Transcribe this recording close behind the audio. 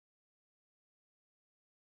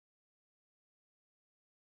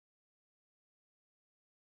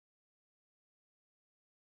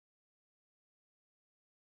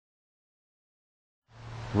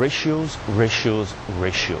Ratios, ratios,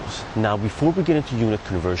 ratios. Now, before we get into unit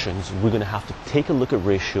conversions, we're going to have to take a look at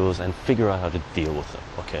ratios and figure out how to deal with them,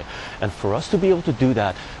 okay? And for us to be able to do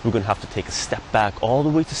that, we're going to have to take a step back all the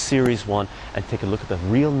way to series 1 and take a look at the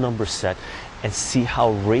real number set and see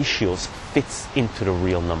how ratios fits into the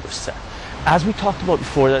real number set. As we talked about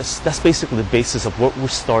before, that's basically the basis of what we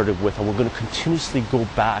started with, and we're going to continuously go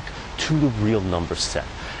back to the real number set.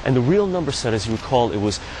 And the real number set, as you recall, it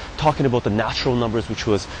was talking about the natural numbers, which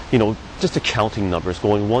was, you know, just the counting numbers,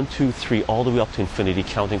 going 1, 2, 3, all the way up to infinity,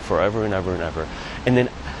 counting forever and ever and ever. And then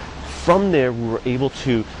from there, we were able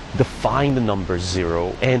to define the number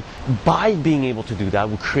 0. And by being able to do that,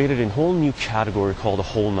 we created a whole new category called a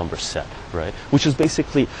whole number set, right? Which is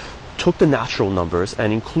basically took the natural numbers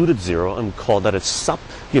and included 0, and we called that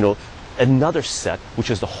another set, which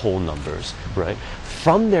is the whole numbers, right?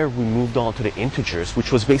 From there, we moved on to the integers,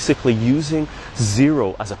 which was basically using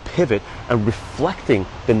 0 as a pivot and reflecting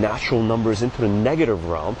the natural numbers into the negative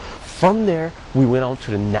realm. From there, we went on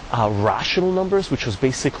to the rational numbers, which was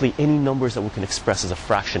basically any numbers that we can express as a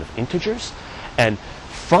fraction of integers. And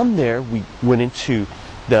from there, we went into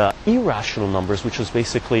the irrational numbers, which was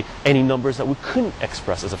basically any numbers that we couldn't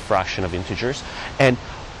express as a fraction of integers. And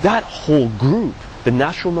that whole group, the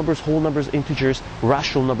natural numbers, whole numbers, integers,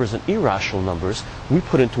 rational numbers, and irrational numbers, we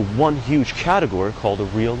put into one huge category called a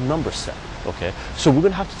real number set, okay? So we're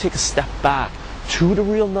going to have to take a step back to the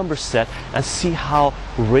real number set and see how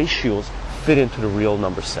ratios fit into the real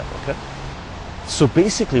number set, okay? So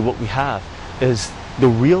basically what we have is the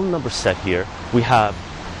real number set here. We have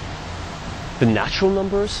the natural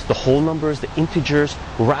numbers, the whole numbers, the integers,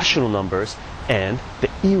 rational numbers, and the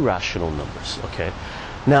irrational numbers, okay?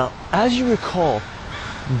 Now, as you recall,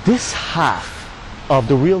 this half of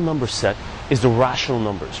the real number set is the rational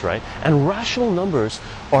numbers, right? And rational numbers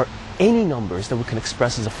are any numbers that we can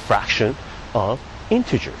express as a fraction of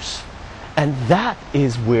integers. And that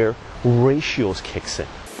is where ratios kicks in.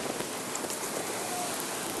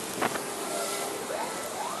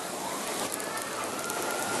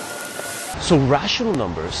 So rational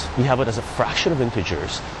numbers, we have it as a fraction of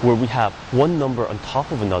integers, where we have one number on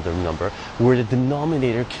top of another number, where the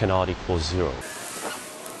denominator cannot equal 0.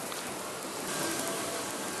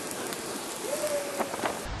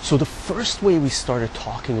 So the first way we started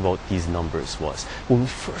talking about these numbers was when we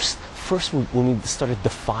when we started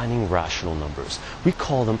defining rational numbers, we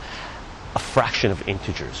call them a fraction of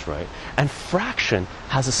integers, right? And fraction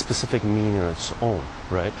has a specific meaning on its own,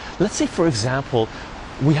 right? Let's say, for example,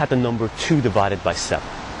 we had the number 2 divided by 7.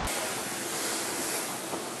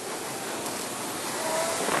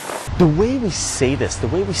 The way we say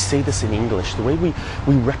this in English, the way we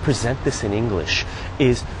represent this in English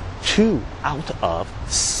is 2 out of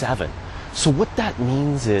 7. So what that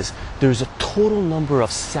means is there's a total number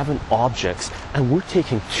of 7 objects and we're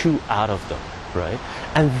taking 2 out of them, right?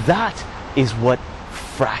 And that is what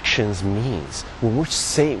fractions means. When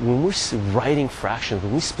we're writing fractions,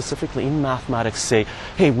 when we specifically in mathematics say,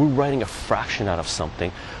 hey, we're writing a fraction out of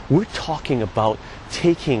something, we're talking about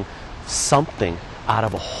taking something out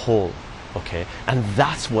of a whole, okay? And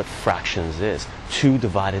that's what fractions is, 2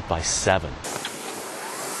 divided by 7.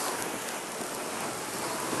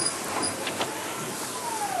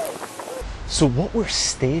 So what we're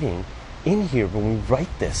stating in here when we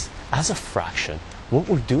write this as a fraction, what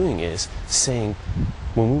we're doing is saying,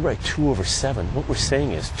 when we write 2 over 7, what we're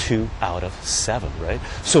saying is 2 out of 7, right?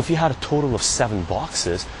 So if you had a total of 7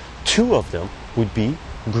 boxes, 2 of them would be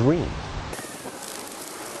green.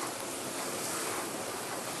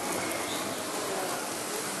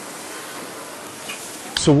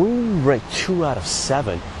 So when we write 2 out of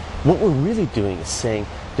 7, what we're really doing is saying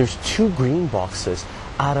there's 2 green boxes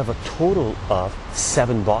out of a total of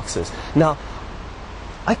 7 boxes. Now,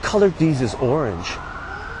 I colored these as orange,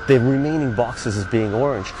 the remaining boxes as being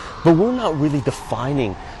orange, but we're not really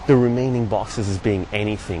defining the remaining boxes as being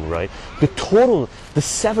anything, right? The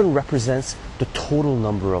 7 represents the total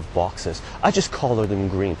number of boxes. I just colored them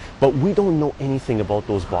green, but we don't know anything about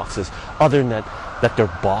those boxes other than that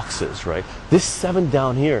they're boxes, right? This 7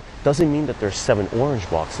 down here doesn't mean that there's 7 orange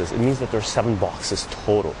boxes. It means that there's 7 boxes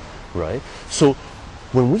total, right? So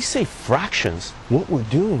when we say fractions, what we're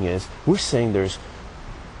doing is we're saying there's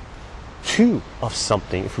 2 of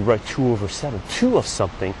something. If we write 2 over 7, 2 of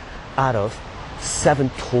something out of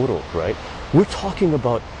 7 total, right? We're talking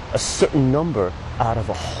about a certain number out of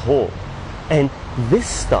a whole. And this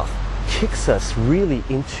stuff kicks us really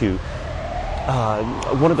into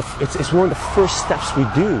one of the first steps we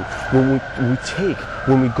do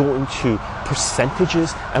when we go into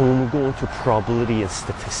percentages and when we go into probability and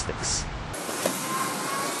statistics.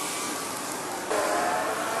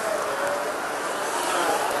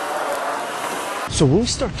 So when we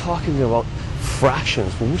start talking about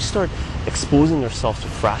fractions, when we start exposing ourselves to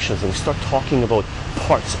fractions and we start talking about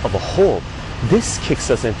parts of a whole, this kicks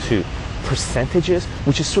us into percentages,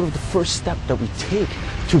 which is sort of the first step that we take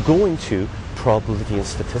to go into probability and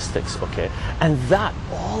statistics, okay? And that,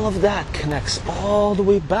 all of that connects all the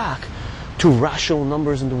way back to rational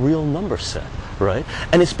numbers in the real number set, right?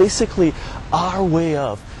 And it's basically our way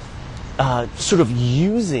of sort of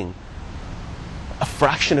using a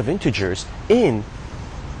fraction of integers in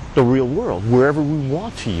the real world, wherever we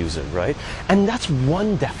want to use it, right? And that's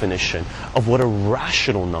one definition of what a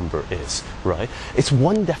rational number is, right? It's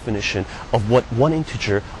one definition of what one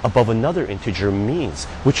integer above another integer means,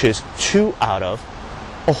 which is 2 out of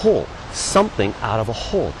a whole, something out of a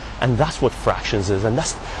whole. And that's what fractions is, and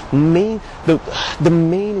that's the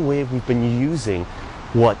main way we've been using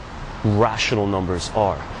what rational numbers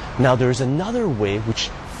are. Now there's another way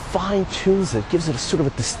which fine-tunes it, gives it a sort of a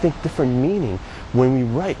distinct different meaning when we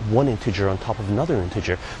write one integer on top of another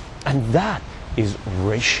integer, and that is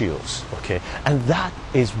ratios, okay? And that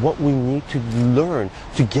is what we need to learn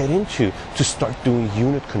to get into to start doing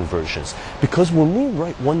unit conversions. Because when we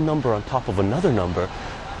write one number on top of another number,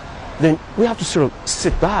 then we have to sort of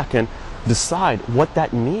sit back and decide what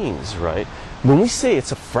that means, right? When we say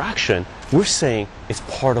it's a fraction, we're saying it's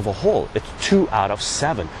part of a whole. It's 2 out of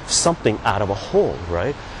 7, something out of a whole,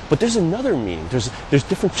 right? But there's another meaning. There's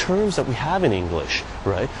different terms that we have in English,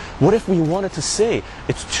 right? What if we wanted to say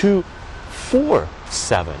it's 2, 4,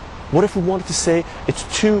 7? What if we wanted to say it's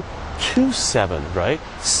 2, 2, 7, right?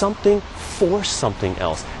 Something for something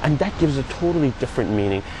else. And that gives a totally different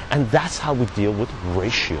meaning. And that's how we deal with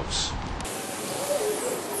ratios.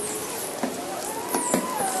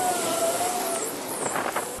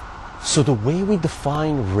 So the way we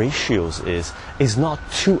define ratios is not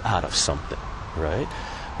 2 out of something, right?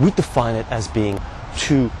 We define it as being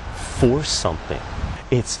 2 for something.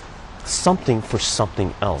 It's something for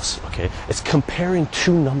something else, okay? It's comparing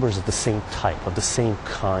two numbers of the same type, of the same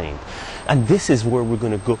kind. And this is where we're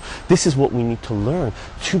going to go. This is what we need to learn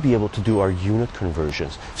to be able to do our unit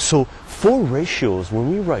conversions. So for ratios, when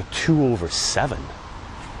we write 2 over 7,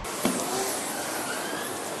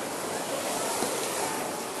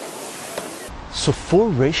 so for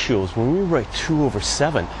ratios, when we write 2 over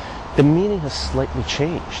 7, the meaning has slightly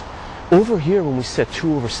changed. Over here, when we said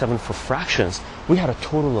 2 over 7 for fractions, we had a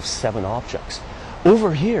total of 7 objects.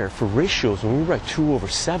 Over here, for ratios, when we write 2 over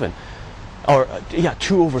 7,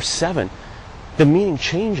 2 over 7, the meaning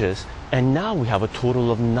changes, and now we have a total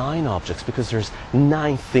of 9 objects because there's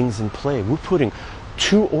 9 things in play. We're putting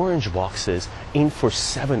 2 orange boxes in for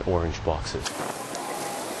 7 orange boxes.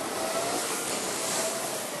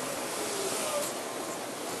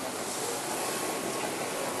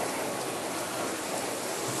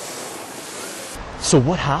 So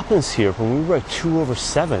what happens here when we write 2 over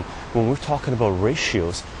 7, when we're talking about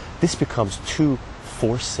ratios, this becomes 2,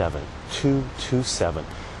 4, 7, 2, 2, 7.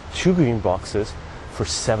 2 green boxes for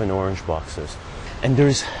 7 orange boxes. And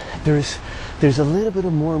there's a little bit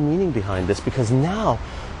of more meaning behind this because now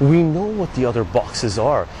we know what the other boxes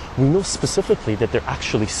are. We know specifically that they're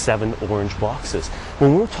actually 7 orange boxes.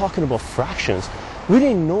 When we're talking about fractions, we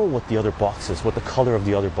didn't know what the other boxes, what the color of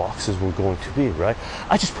the other boxes were going to be, right?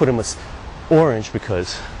 I just put them as orange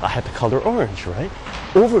because I had the color orange, right?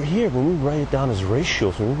 Over here, when we write it down as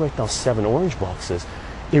ratios, when we write down 7 orange boxes,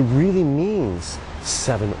 it really means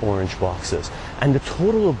 7 orange boxes. And the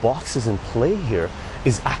total of boxes in play here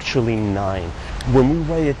is actually 9. When we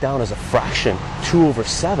write it down as a fraction, 2 over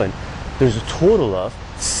 7, there's a total of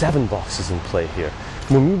 7 boxes in play here.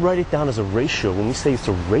 When we write it down as a ratio, when we say it's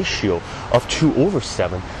a ratio of 2 over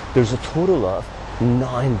 7, there's a total of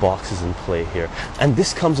 9 boxes in play here. And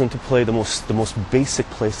this comes into play, the most basic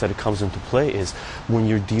place that it comes into play is when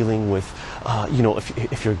you're dealing with,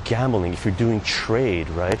 if you're gambling, if you're doing trade,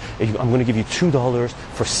 right? I'm going to give you $2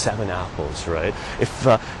 for 7 apples, right? If,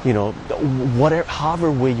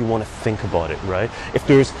 however way you want to think about it, right?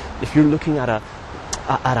 If you're looking at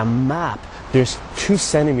a map, there's 2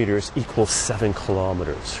 centimeters equals 7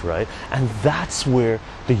 kilometers, right? And that's where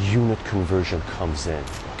the unit conversion comes in.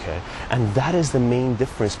 Okay? And that is the main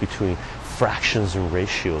difference between fractions and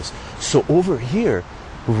ratios. So over here,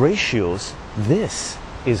 ratios, this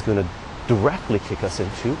is going to directly kick us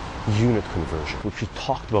into unit conversion, which we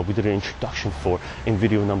talked about, we did an introduction for in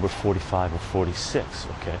video number 45 and 46.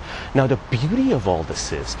 Okay? Now the beauty of all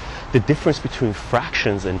this is the difference between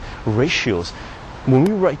fractions and ratios. When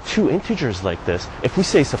we write 2 integers like this, if we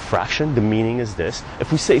say it's a fraction, the meaning is this.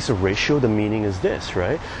 If we say it's a ratio, the meaning is this,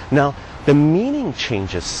 right? Now, the meaning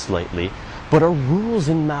changes slightly, But our rules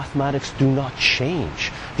in mathematics do not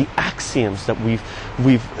change. The axioms that we've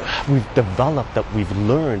developed, that we've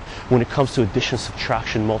learned when it comes to addition,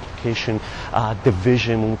 subtraction, multiplication,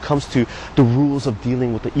 division, when it comes to the rules of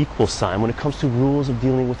dealing with the equal sign, when it comes to rules of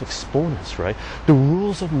dealing with exponents, right? The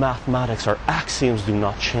rules of mathematics, our axioms do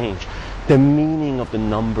not change. The meaning of the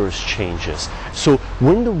numbers changes. So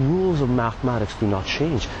when the rules of mathematics do not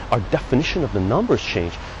change, our definition of the numbers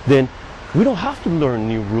change, then we don't have to learn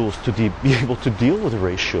new rules to be able to deal with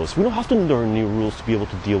ratios. We don't have to learn new rules to be able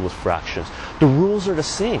to deal with fractions. The rules are the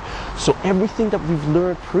same. So everything that we've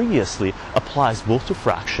learned previously applies both to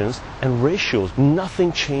fractions and ratios.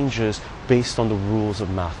 Nothing changes based on the rules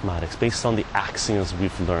of mathematics, based on the axioms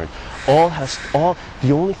we've learned.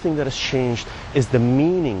 The only thing that has changed is the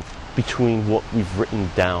meaning between what we've written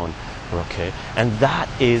down, okay? And that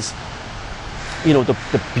is, you know,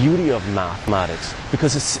 the beauty of mathematics,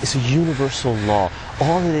 because it's a universal law.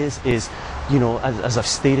 All it is, you know, as I've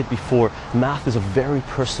stated before, math is a very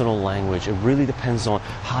personal language. It really depends on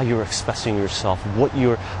how you're expressing yourself, what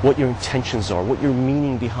your intentions are, what your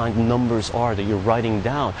meaning behind numbers are that you're writing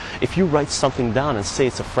down. If you write something down and say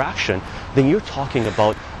it's a fraction, then you're talking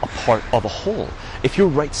about a part of a whole. If you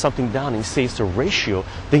write something down and you say it's a ratio,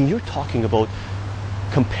 then you're talking about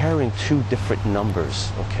comparing two different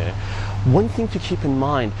numbers, okay? One thing to keep in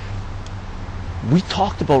mind, we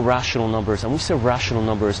talked about rational numbers, and we said rational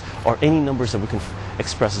numbers are any numbers that we can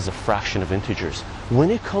express as a fraction of integers.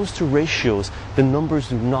 When it comes to ratios, the numbers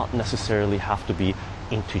do not necessarily have to be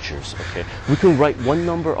integers, okay? We can write one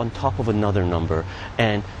number on top of another number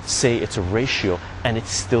and say it's a ratio, and it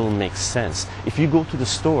still makes sense. If you go to the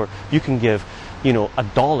store, you can give, you know,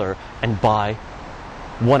 $1 and buy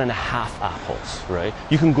 1.5 apples, right?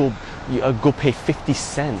 You can go pay 50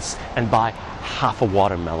 cents and buy half a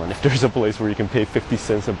watermelon, if there's a place where you can pay 50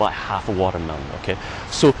 cents and buy half a watermelon, okay?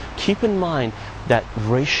 So keep in mind that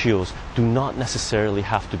ratios do not necessarily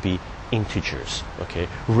have to be integers, okay?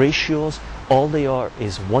 Ratios, all they are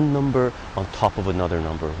is one number on top of another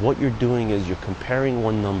number. What you're doing is you're comparing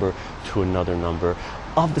one number to another number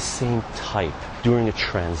of the same type during a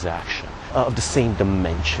transaction, of the same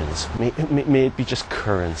dimensions. May it be just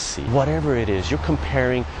currency. Whatever it is, you're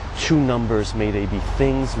comparing two numbers. May they be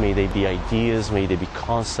things, may they be ideas, may they be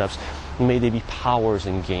concepts, may they be powers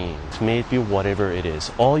and gains, may it be whatever it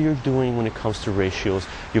is. All you're doing when it comes to ratios,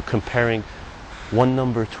 you're comparing one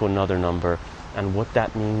number to another number, and what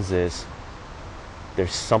that means is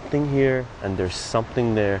there's something here and there's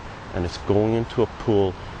something there, and it's going into a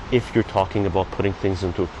pool. If you're talking about putting things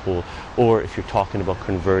into a pool, or if you're talking about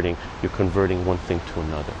converting, you're converting one thing to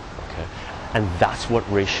another, okay? And that's what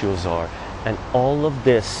ratios are. And all of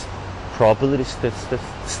this, probability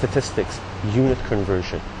statistics, unit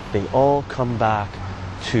conversion, they all come back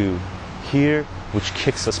to here, which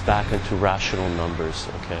kicks us back into rational numbers,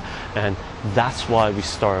 okay? And that's why we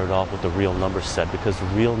started off with the real number set, because the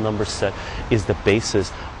real number set is the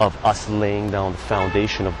basis of us laying down the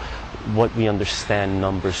foundation of what we understand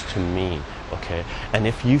numbers to mean, okay? And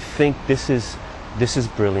if you think this is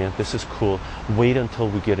brilliant, this is cool, wait until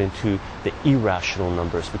we get into the irrational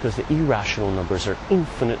numbers, because the irrational numbers are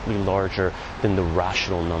infinitely larger than the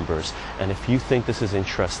rational numbers. And if you think this is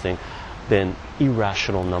interesting, then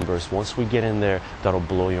irrational numbers, once we get in there, that'll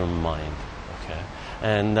blow your mind, okay?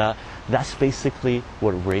 And that's basically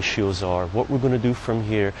what ratios are. What we're going to do from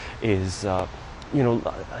here is you know,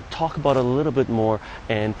 talk about it a little bit more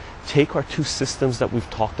and take our two systems that we've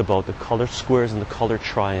talked about, the colored squares and the colored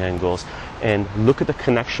triangles, and look at the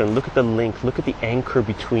connection, look at the link, look at the anchor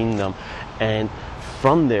between them, and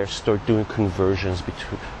from there start doing conversions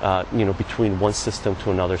between one system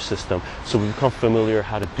to another system, so we become familiar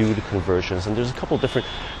how to do the conversions. And there's a couple different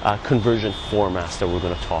conversion formats that we're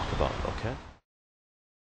going to talk about, okay?